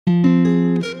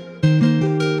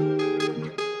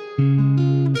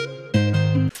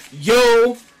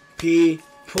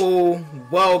People,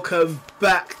 welcome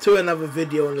back to another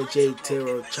video on the J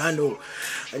Tiro channel.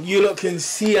 And you lot can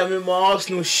see I'm in my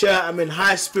Arsenal shirt. I'm in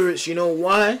high spirits. You know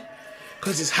why?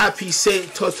 Because it's Happy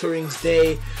St. Tottering's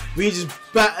Day. We just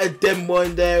battered them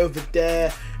one there over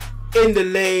there in the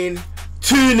lane.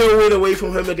 2-0 win away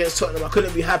from home against Tottenham. I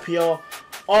couldn't be happier.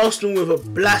 Arsenal with a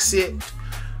blasted.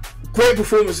 Great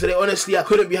performance today. Honestly, I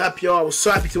couldn't be happier. I was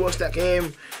so happy to watch that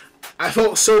game. I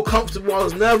felt so comfortable. I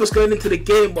was nervous going into the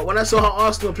game, but when I saw how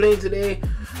Arsenal were playing today,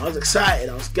 I was excited.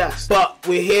 I was gassed. But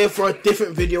we're here for a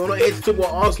different video. We're not here to talk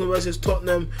about Arsenal versus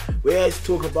Tottenham. We're here to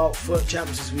talk about FUT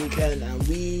Champs this weekend, and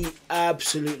we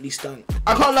absolutely stunk.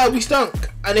 I can't lie, we stunk.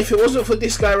 And if it wasn't for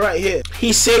this guy right here,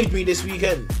 he saved me this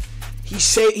weekend.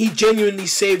 He genuinely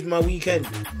saved my weekend.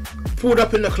 Pulled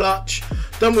up in the clutch,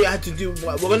 done what I had to do.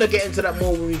 We're going to get into that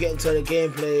more when we get into the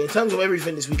gameplay. In terms of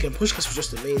everything this weekend, Puskas was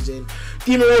just amazing.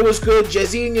 Di Maria was good.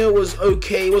 Jairzinho was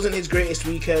okay. It wasn't his greatest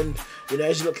weekend. You know,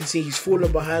 as you can see, he's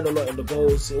fallen behind a lot in the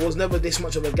goals. It was never this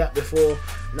much of a gap before.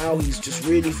 Now he's just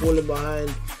really falling behind.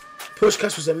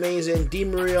 Puskas was amazing. Di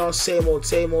Maria, same old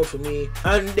for me.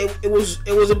 And it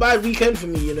was a bad weekend for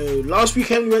me, you know. Last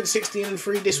weekend we went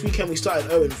 16-3. This weekend we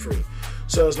started 0-3.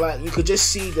 So it's like you could just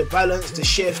see the balance, the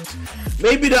shift.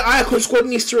 Maybe the icon squad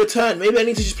needs to return. Maybe I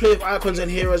need to just play with icons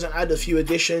and heroes and add a few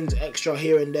additions, extra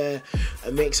here and there,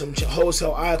 and make some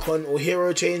wholesale icon or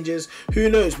hero changes. Who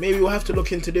knows? Maybe we'll have to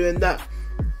look into doing that.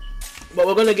 But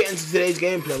we're going to get into today's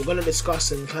gameplay. We're going to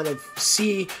discuss and kind of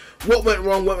see what went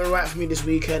wrong, what went right for me this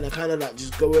weekend, and kind of like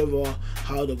just go over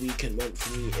how the weekend went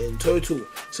for me in total.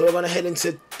 So we're going to head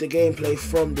into the gameplay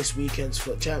from this weekend's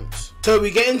FUT Champs. So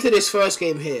we get into this first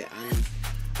game here, and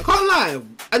I can't lie,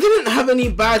 I didn't have any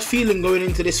bad feeling going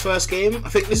into this first game. I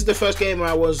think this is the first game where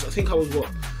I was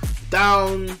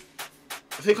down,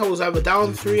 I think I was either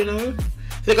down 3-0.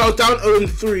 I think I was down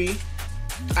 0-3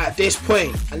 at this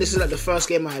point, and this is like the first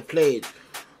game I had played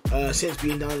since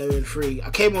being down 0-3. I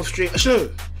came off straight, no,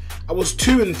 I was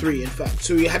 2-3 in fact,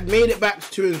 so we had made it back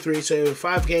to 2-3, so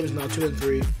 5 games now,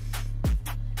 2-3.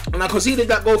 And I conceded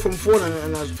that goal from Forlan,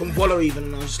 and I was from Voller even,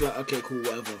 and I was just like, okay, cool,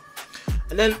 whatever.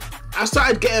 And then I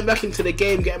started getting back into the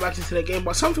game,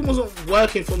 but something wasn't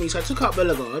working for me, so I took out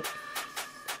Bellegarde,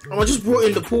 and I just brought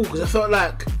in the pool, because I felt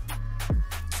like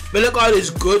Bellegarde is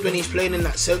good when he's playing in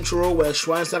that central role where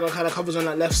Schweinsteiger kind of covers on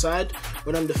that left side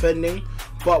when I'm defending,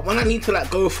 but when I need to like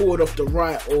go forward off the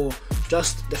right or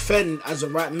just defend as a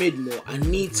right mid more, I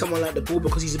need someone like the ball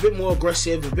because he's a bit more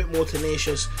aggressive, a bit more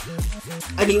tenacious,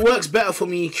 and he works better for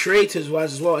me creators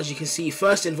wise as well. As you can see,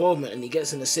 first involvement and he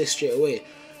gets an assist straight away.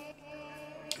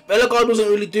 Bellegarde wasn't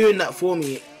really doing that for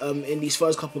me in these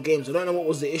first couple of games. I don't know what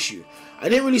was the issue. I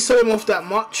didn't really sell him off that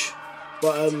much,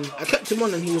 but I kept him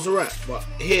on and he was alright. But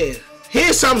here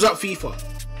sums up FIFA.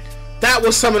 That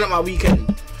was summing up my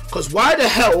weekend. Because why the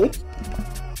hell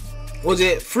was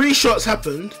it 3 shots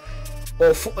happened,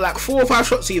 or like 4 or 5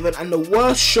 shots even, and the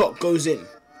worst shot goes in?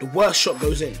 The worst shot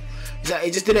goes in.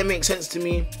 It just didn't make sense to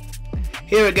me.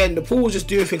 Here again, the pool was just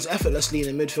doing things effortlessly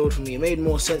in the midfield for me. It made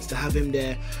more sense to have him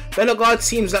there. Bellegarde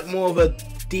seems like more of a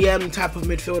DM type of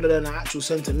midfielder than an actual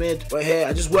centre mid. But here,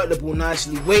 I just worked the ball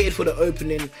nicely, waited for the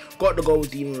opening, got the goal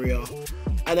with Di Maria.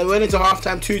 And then went into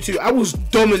halftime 2-2. I was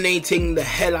dominating the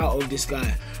hell out of this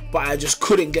guy, but I just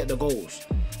couldn't get the goals.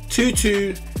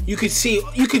 2-2, you could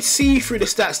see through the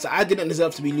stats that I didn't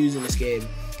deserve to be losing this game.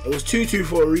 It was 2-2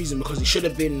 for a reason, because it should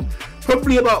have been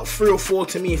probably about 3 or 4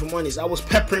 to me, if I'm honest. I was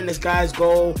peppering this guy's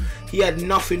goal. He had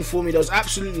nothing for me. There was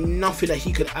absolutely nothing that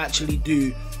he could actually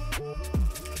do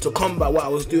to combat what I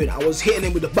was doing. I was hitting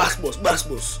him with the bass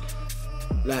boss.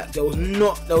 Like there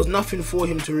was nothing for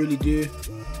him to really do.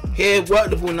 Here,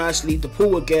 worked the ball nicely. The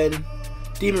pool again.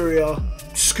 Di Maria,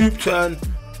 scoop turn,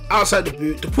 outside the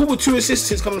boot. The pool with 2 assists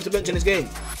since coming off the bench in this game.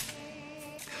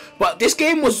 But this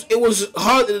game was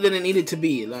harder than it needed to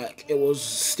be. Like, it was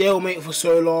stalemate for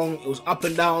so long. It was up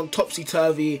and down,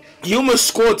 topsy-turvy. He almost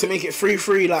scored to make it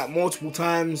 3-3 like multiple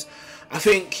times. I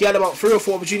think he had about 3 or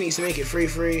 4 opportunities to make it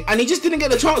 3-3. And he just didn't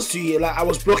get the chance to. Like, I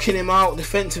was blocking him out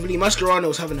defensively. Mascherano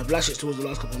was having a blashes towards the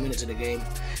last couple of minutes of the game.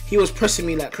 He was pressing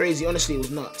me like crazy. Honestly, it was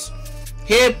nuts.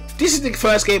 Here, this is the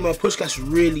first game where Puskas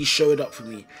really showed up for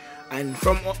me. And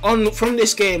from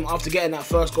this game, after getting that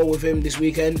first goal with him this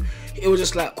weekend, it was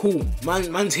just like, cool,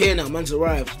 man's here now, man's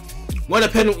arrived. Won a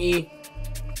penalty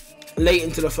late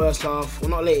into the first half. Well,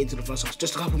 not late into the first half,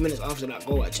 just a couple minutes after that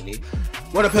goal actually.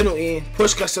 Won a penalty.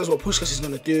 Puskas does what Puskas is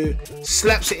going to do.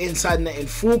 Slaps it inside netting,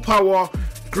 full power,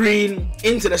 green,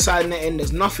 into the side netting.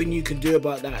 There's nothing you can do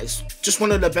about that. It's just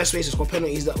one of the best ways to score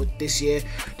penalties this year.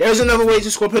 There is another way to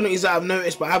score penalties that I've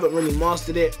noticed, but I haven't really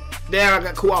mastered it. there I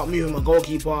got caught out moving my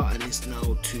goalkeeper, and it's now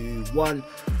 2-1.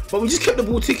 But we just kept the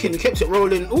ball ticking, we kept it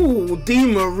rolling. Ooh, Di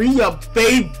Maria,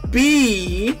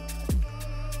 baby.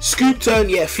 Scoop turn,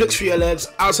 yeah, flicks through your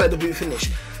legs, outside the boot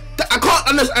finish.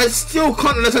 I still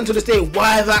can't understand to this day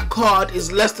why that card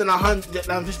is less than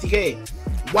 150k.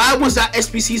 Why was that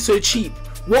SBC so cheap?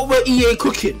 What were EA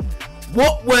cooking?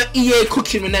 What were EA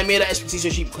cooking when they made that SBC so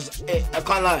cheap? Because I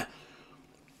can't lie,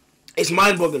 it's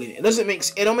mind-boggling. It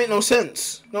don't make no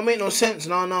sense. It don't make no sense.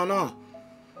 No.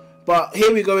 But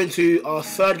here we go into our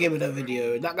third game of the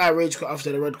video. That guy rage quit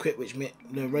after the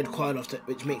red card after,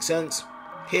 which makes sense.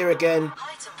 Here again,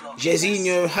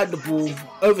 Jairzinho had the ball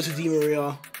over to Di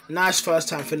Maria. Nice first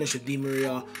time finish with Di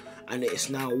Maria, and it's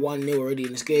now 1-0 already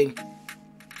in this game.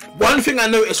 One thing I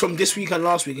noticed from this week and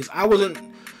last week is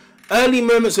early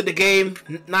moments of the game,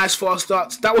 nice fast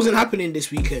starts, that wasn't happening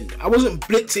this weekend. I wasn't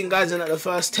blitzing guys in like the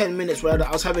first 10 minutes where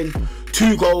I was having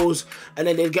 2 goals and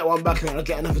then they'd get one back and I'd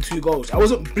get another 2 goals. I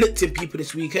wasn't blitzing people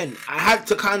this weekend. I had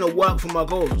to kind of work for my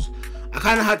goals. I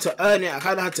kind of had to earn it. I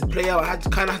kind of had to play out. I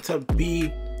kind of had to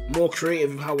be more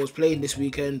creative with how I was playing this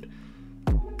weekend.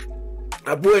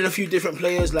 I brought in a few different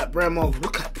players like Bremer.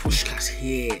 Look at Puskas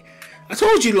here. I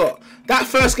told you, lot, that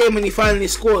first game when he finally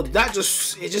scored, it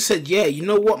just said, yeah, you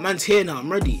know what, man's here now,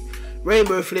 I'm ready.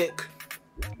 Rainbow flick,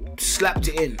 slapped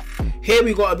it in. Here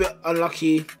we got a bit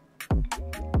unlucky,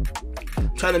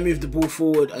 trying to move the ball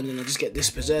forward, and then I just get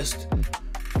dispossessed.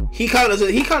 He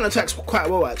counter-attacks quite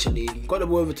well, actually. Got the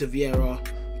ball over to Vieira,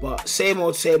 but same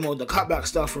old, the cutback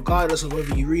stuff, regardless of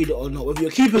whether you read it or not, whether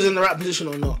your keeper's in the right position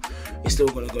or not, it's still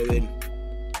going to go in.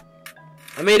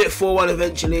 I made it 4-1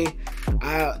 eventually.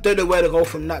 I don't know where to go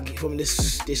from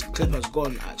this clip has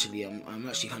gone, actually. I'm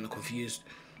actually kind of confused.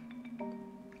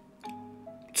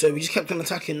 So we just kept on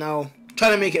attacking now.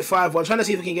 Trying to make it 5-1. Trying to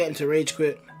see if we can get into rage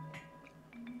quit.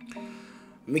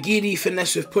 McGeady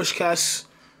finesse with Puskas.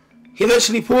 He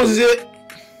eventually pauses it.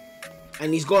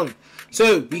 And he's gone.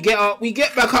 So we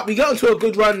get back up. We get onto a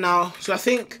good run now. So I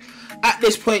think at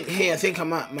this point here, I think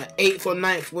I'm at my 8th or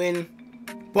 9th win.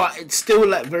 But it's still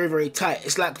like very, very tight.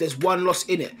 It's like there's one loss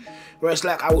in it. Where it's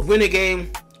like I would win a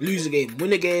game, lose a game,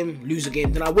 win a game, lose a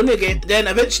game. Then I win a game. Then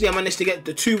eventually I managed to get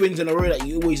the 2 wins in a row that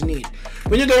you always need.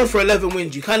 When you're going for 11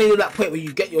 wins, you kind of need that point where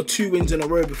you get your 2 wins in a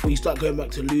row before you start going back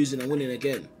to losing and winning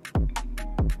again.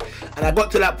 And I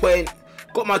got to that point,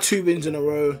 got my 2 wins in a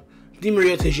row. Di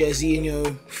Maria to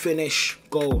Jairzinho, finish,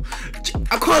 goal.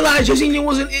 I can't lie, Jairzinho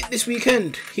wasn't it this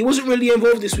weekend. He wasn't really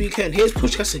involved this weekend. Here's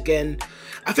Puskas again.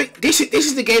 I think this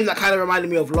is the game that kind of reminded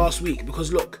me of last week,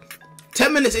 because look,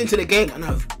 10 minutes into the game and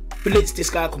I've blitzed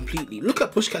this guy completely. Look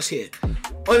at Puskas here.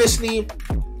 Honestly,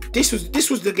 this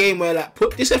was the game where I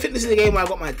think this is the game where I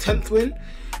got my 10th win,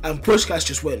 and Puskas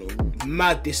just went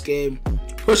mad this game.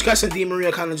 Puskas and Di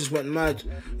Maria kind of just went mad.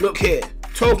 Look here,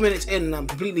 12 minutes in and I'm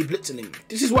completely blitzing him.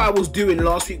 This is what I was doing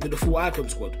last week with the full icon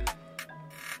squad.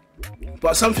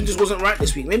 But something just wasn't right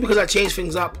this week. Maybe because I changed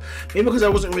things up. Maybe because I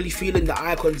wasn't really feeling the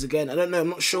icons again. I don't know. I'm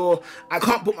not sure. I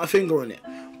can't put my finger on it.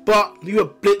 But we were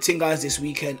blitzing guys this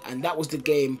weekend. And that was the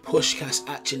game Puskas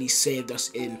actually saved us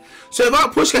in. So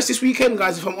without Puskas this weekend,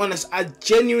 guys, if I'm honest, I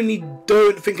genuinely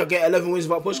don't think I get 11 wins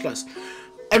without Puskas.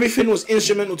 Everything was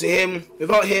instrumental to him.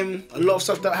 Without him, a lot of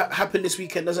stuff that happened this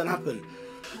weekend doesn't happen.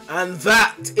 And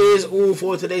that is all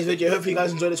for today's video. Hopefully you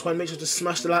guys enjoyed this one. Make sure to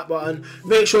smash the like button.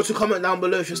 Make sure to comment down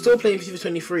below if you're still playing FIFA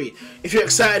 23. If you're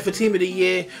excited for Team of the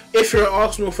Year. If you're an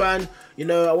Arsenal fan, you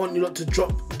know, I want you lot to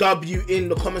drop W in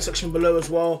the comment section below as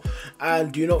well.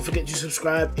 And do not forget to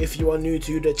subscribe if you are new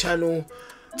to the channel.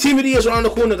 Team of the Year is around the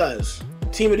corner, guys.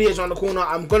 Team of the Year is around the corner.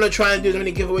 I'm going to try and do as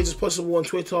many giveaways as possible on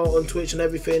Twitter, on Twitch and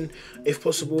everything, if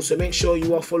possible. So make sure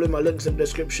you are following my links in the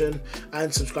description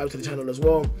and subscribe to the channel as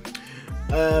well.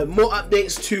 More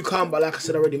updates to come, but like I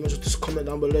said already, make sure to just comment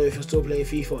down below if you're still playing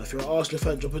FIFA. If you're an Arsenal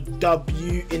fan, drop a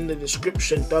W in the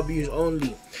description, W's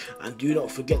only. And do not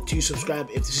forget to subscribe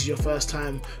if this is your first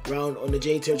time round on the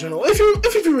JTO channel. If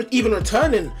you're even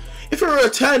returning, if you're a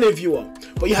returning viewer,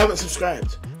 but you haven't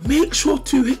subscribed, make sure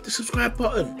to hit the subscribe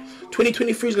button.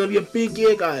 2023 is going to be a big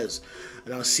year, guys.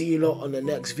 And I'll see you lot on the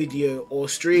next video or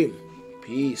stream.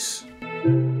 Peace.